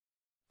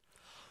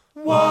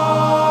One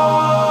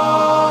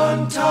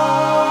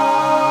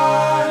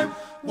time,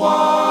 one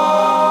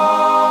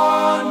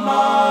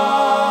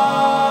mind.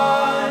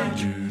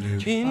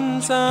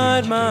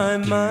 Inside my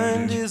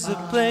mind is a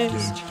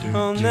place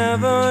I'll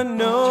never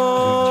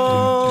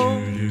know.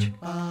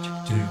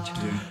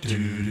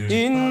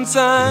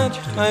 Inside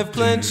I've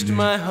clenched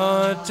my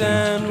heart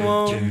and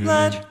won't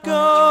let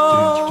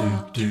go,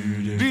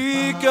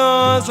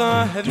 because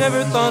I have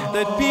never thought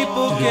that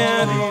people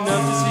cared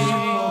enough to see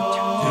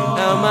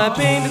how my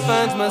pain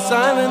defines my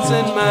silence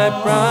and my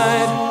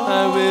pride.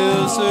 I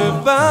will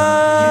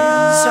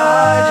survive.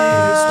 Inside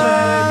is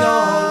where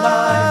your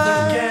life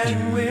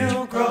again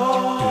will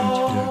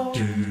grow.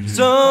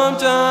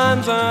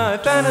 Sometimes I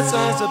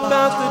fantasize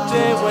about the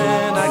day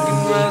when I can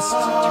rest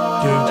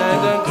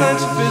and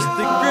unclench a fist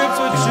that grips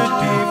what should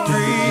be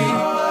free.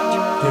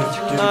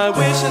 I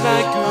wish that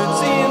I could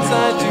see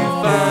inside to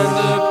find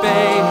the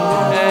pain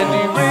and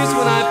erase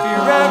what I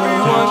fear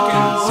everyone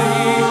can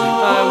see.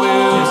 I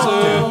will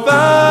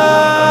survive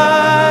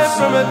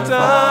from a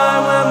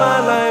time when my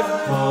life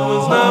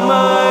was not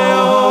my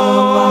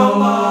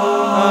own.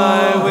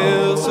 I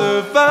will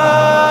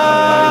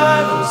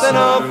survive, then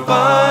I'll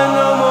find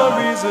no more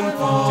reason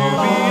to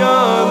be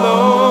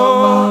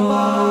alone.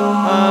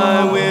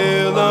 I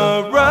will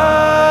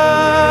arrive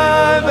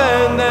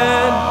and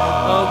then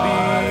I'll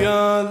be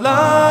alive.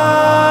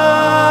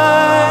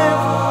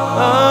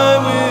 I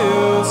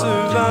will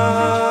survive.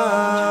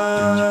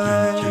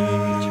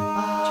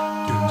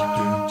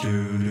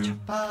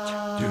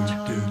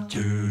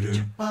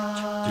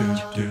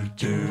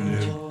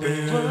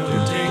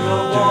 Take a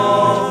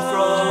wall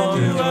from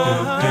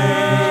your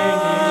pain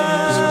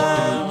is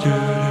one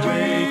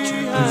way to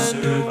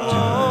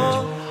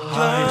survive.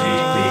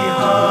 Hiding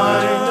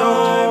behind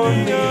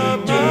only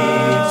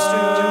means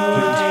to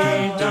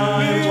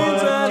deny what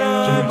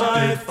you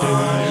might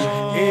find.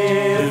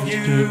 If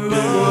you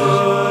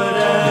would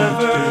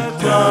ever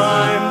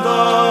climb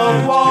the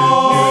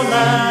wall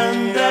and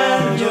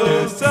then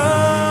you'll set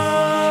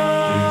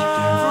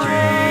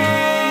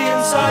free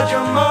inside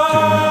your mind.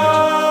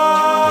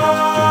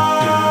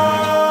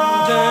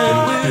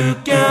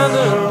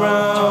 Gather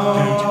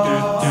round,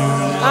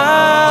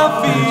 I'll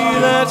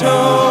feel at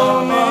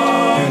home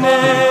in a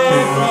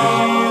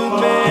field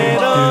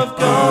made of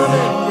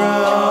golden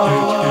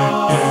ground.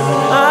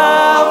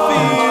 I'll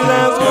feel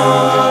as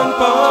one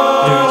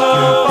part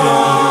of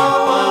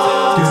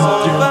all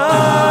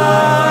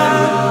survive.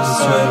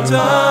 So a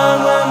time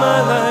when my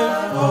life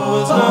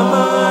was not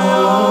my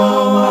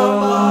own.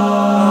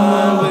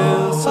 I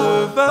will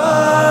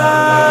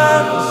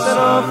survive, then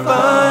I'll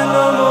find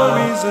no more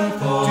reason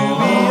to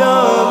be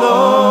alone.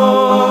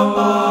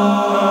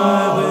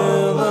 I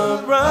will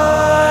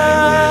arrive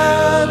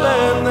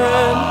and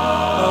then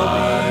I'll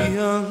be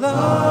alive.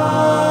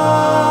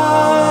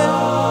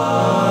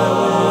 I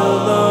will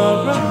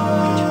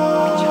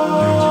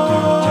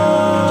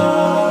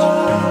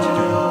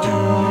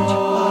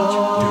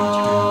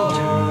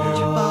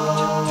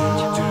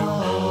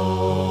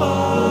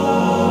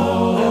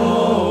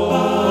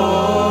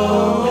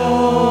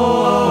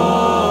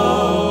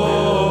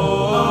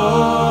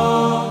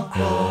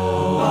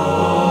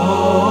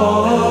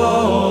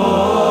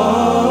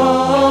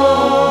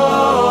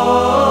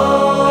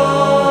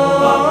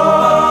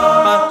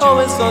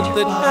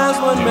that has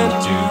one meant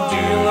to be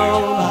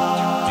alone,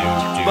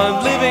 but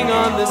living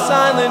on this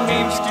island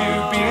means to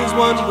be as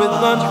one with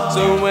none.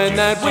 So when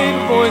that wind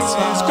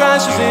voices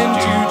crashes in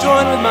to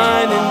join with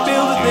mine and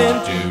build within,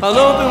 I'll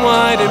open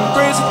wide,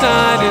 embrace the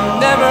tide, and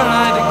never